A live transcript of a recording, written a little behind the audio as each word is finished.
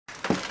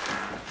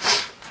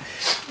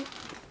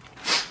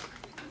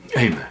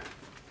Hey, man.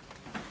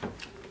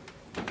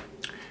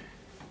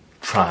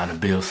 Trying to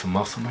build some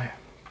muscle, man?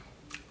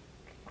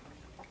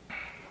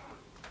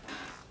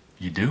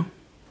 You do?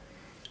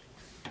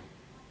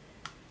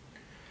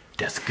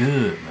 That's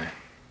good, man.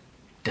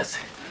 That's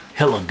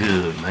hella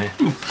good, man.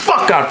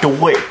 Fuck out the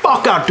way.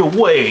 Fuck out the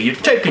way. You're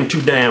taking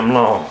too damn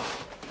long.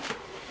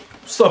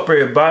 What's up,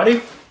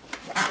 everybody?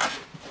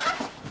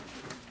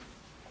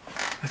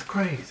 That's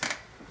crazy.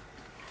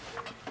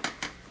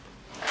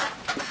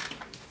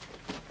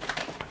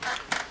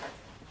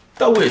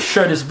 Thought we'd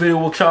share this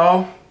video with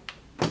y'all.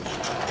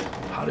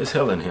 Hot as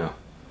hell in here.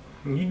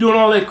 You doing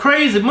all that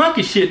crazy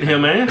monkey shit in here,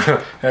 man.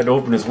 Had to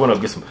open this one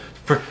up, get some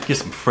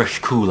fresh,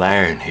 cool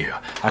air in here.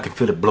 I can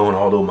feel it blowing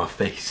all over my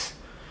face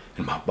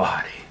and my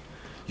body.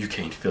 You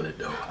can't feel it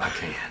though. I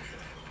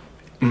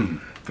can.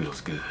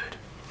 Feels good.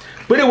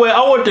 But anyway, I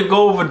want to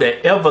go over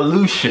the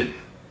evolution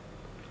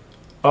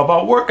of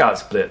our workout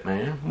split,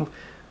 man.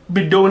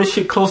 Been doing this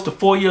shit close to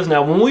 4 years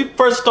now. When we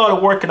first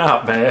started working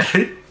out, man,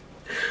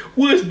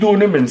 we was doing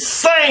them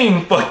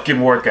insane fucking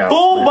workouts.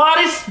 Full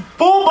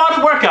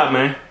body workout,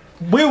 man.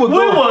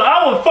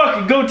 I would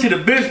fucking go to the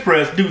bench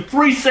press, do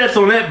 3 sets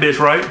on that bitch,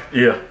 right?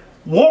 Yeah.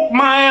 Walk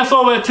my ass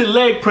over to the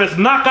leg press,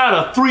 knock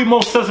out 3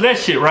 more sets of that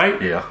shit, right?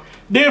 Yeah.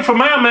 Then from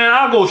there, man,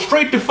 I'll go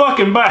straight to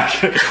fucking back.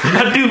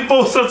 I do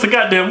 4 sets of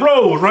goddamn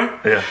rolls, right?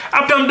 Yeah.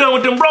 After I'm done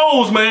with them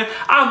rolls, man,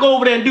 I'll go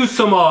over there and do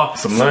some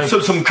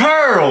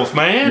curls,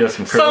 man. Yeah,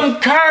 some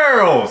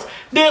curls.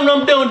 Then when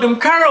I'm done with them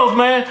curls,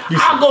 man,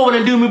 I'll go over there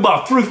and do me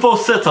about 3-4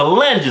 sets of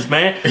lunges,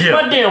 man. Yeah.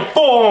 My damn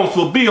forearms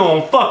will be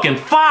on fucking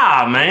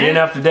fire, man. Then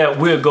after that,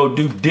 we'll go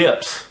do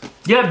dips.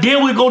 Yeah,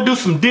 then we'll go do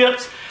some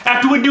dips.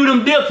 After we do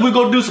them dips, we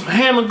go do some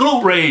ham and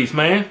glute raise,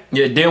 man.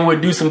 Yeah, then we'll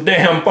do some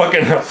damn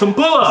fucking some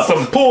pull-ups.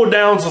 Some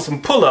pull-downs or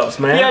some pull-ups,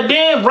 man. Yeah,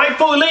 then right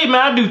before we leave,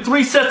 man, I do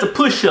 3 sets of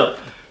push-ups.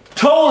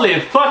 Totally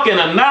fucking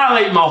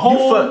annihilate my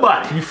whole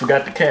body. You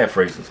forgot the calf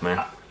raises,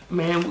 man.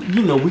 Man,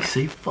 you know we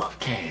say fuck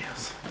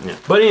calves. Yeah.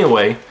 But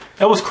anyway,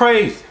 that was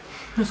crazy.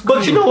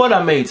 But you know what?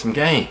 I made some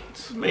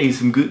gains. Made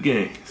some good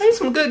gains.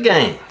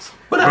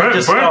 But I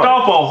just burnt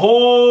off a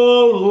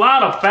whole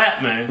lot of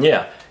fat, man.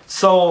 Yeah.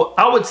 So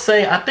I would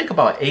say, I think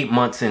about 8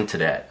 months into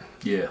that.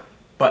 Yeah.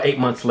 About 8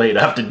 months later,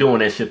 after doing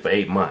that shit for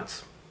 8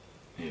 months.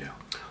 Yeah.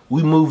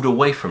 We moved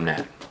away from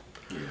that.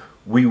 Yeah.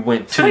 We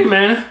went to... Hey,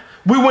 man.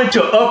 We went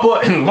to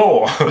upper and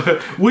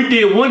lower. We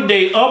did one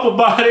day upper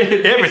body,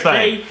 everything. Next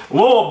day,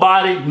 lower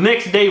body,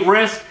 next day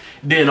rest,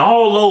 then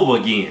all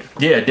over again.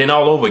 Yeah, then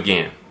all over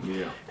again.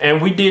 Yeah.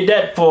 And we did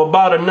that for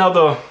about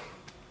another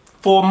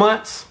 4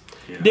 months.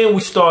 Yeah. Then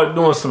we started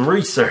doing some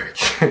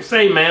research.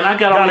 Say, man, I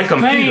got all these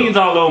pains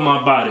all over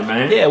my body,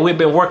 man. Yeah, we've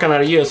been working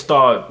out a year,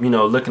 start,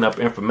 looking up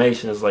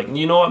information. It's like,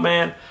 you know what,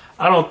 man?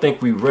 I don't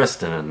think we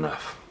resting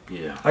enough.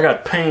 Yeah. I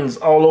got pains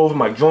all over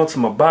my joints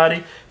and my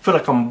body. Feel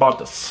like I'm about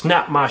to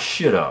snap my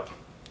shit up.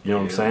 You know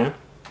what I'm saying?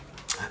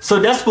 So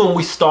that's when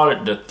we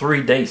started the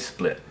 3-day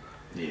split.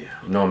 Yeah.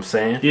 You know what I'm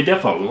saying? Yeah,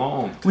 that's for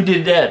long. We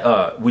did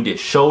that. We did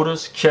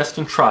shoulders, chest,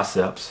 and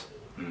triceps.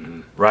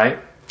 Right?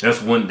 That's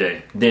one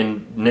day.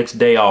 Then next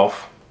day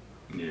off.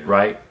 Yeah.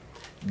 Right?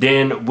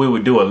 Then we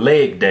would do a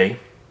leg day.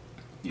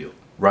 Yep.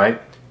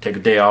 Right? Take a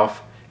day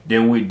off.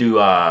 Then we do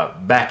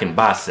back and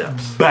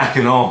biceps. Back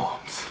and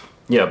arms.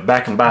 Yeah,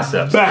 back and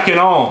biceps. Back and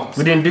arms.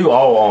 We didn't do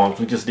all arms.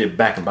 We just did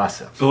back and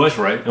biceps. Oh, that's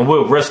right. And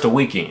we'll rest a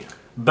weekend.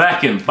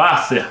 Back and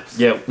biceps.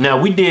 Yeah. Now,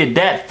 we did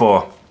that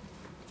for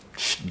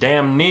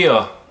damn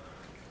near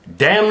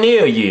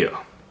a year.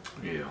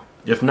 Yeah.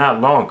 If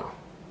not longer.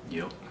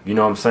 Yep. You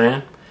know what I'm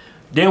saying?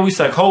 Then we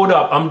said, hold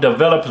up, I'm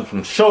developing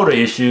some shoulder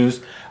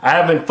issues. I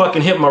haven't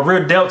fucking hit my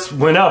rear delts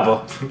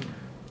whenever.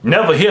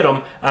 Never hit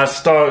them. I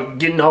start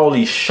getting all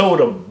these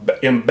shoulder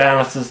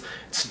imbalances.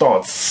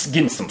 Start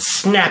getting some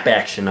snap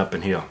action up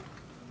in here.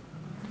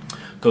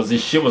 Because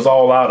this shit was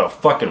all out of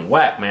fucking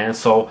whack, man.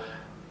 So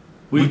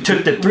we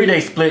took the 3-day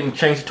split and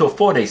changed it to a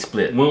 4-day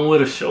split. Went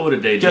with a shoulder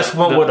day. Just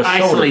went with a shoulder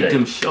day. Isolate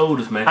them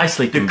shoulders, man.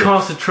 Isolate them. To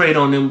concentrate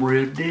on them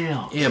rear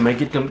delts. Yeah, man.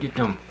 Get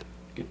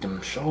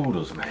them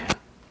shoulders, man.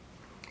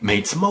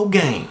 Made some more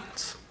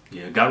gains.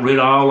 Yeah, got rid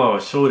of all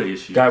our shoulder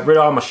issues. Got rid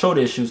of all my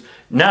shoulder issues.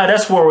 Now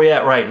that's where we're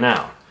at right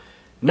now.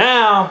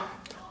 Now,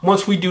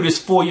 once we do this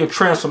 4-year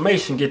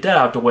transformation, get that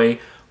out the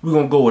way, we're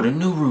going to go with a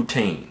new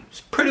routine.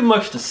 It's pretty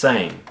much the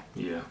same.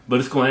 Yeah,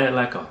 but it's going to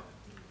add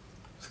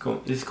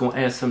it's going to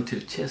add something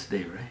to the chest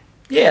day, right?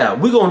 Yeah,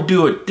 we're going to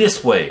do it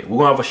this way. We're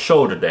going to have a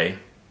shoulder day.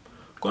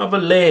 We're going to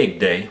have a leg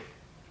day.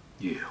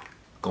 Yeah.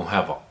 Going to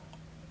have an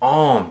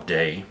arm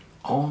day.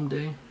 Arm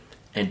day?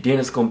 And then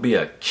it's going to be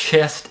a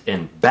chest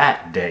and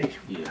back day.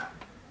 Yeah.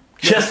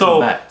 Chest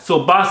and back.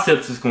 So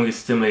biceps is going to get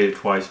stimulated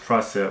twice.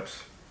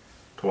 Triceps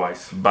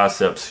twice.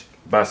 Biceps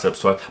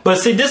twice. But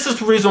see, this is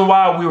the reason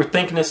why we were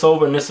thinking this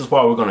over, and this is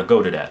why we're going to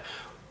go to that.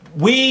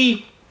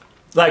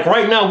 Like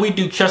right now, we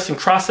do chest and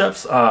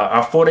triceps,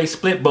 our 4-day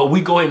split, but we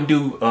go ahead and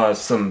do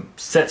some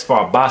sets for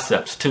our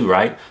biceps too,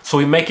 right? So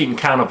we make it in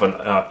kind of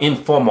an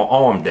informal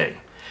arm day.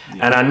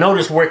 Yeah. And I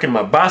noticed working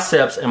my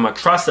biceps and my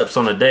triceps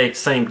on the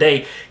same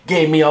day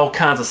gave me all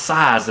kinds of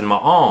size in my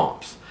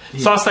arms.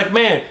 So I was like,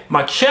 man,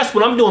 my chest,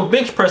 when I'm doing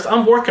bench press,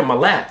 I'm working my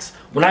lats.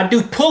 When I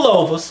do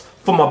pullovers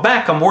for my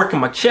back, I'm working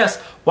my chest.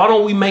 Why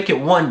don't we make it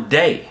one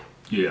day?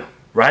 Yeah.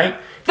 Right?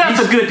 That's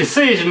a good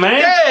decision, man.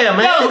 Yeah, man.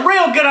 That was a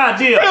real good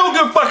idea. Real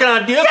good fucking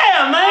idea.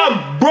 Yeah, man.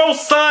 I'm bro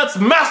science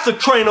master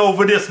trainer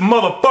over this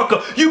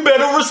motherfucker. You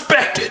better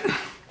respect it. Yeah.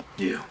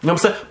 You know what I'm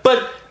saying?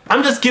 But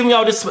I'm just giving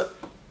y'all this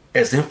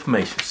as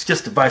information. It's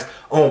just advice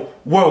on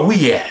where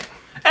we at.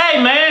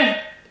 Hey,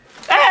 man.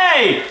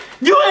 Hey,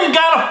 you ain't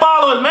gotta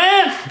follow it,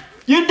 man.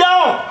 You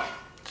don't.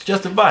 It's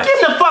just advice. Give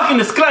me the fucking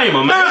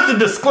disclaimer, man. There's the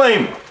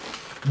disclaimer.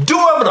 Do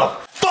whatever the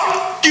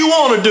fuck you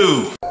want to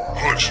do.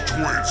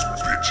 Hodgetwins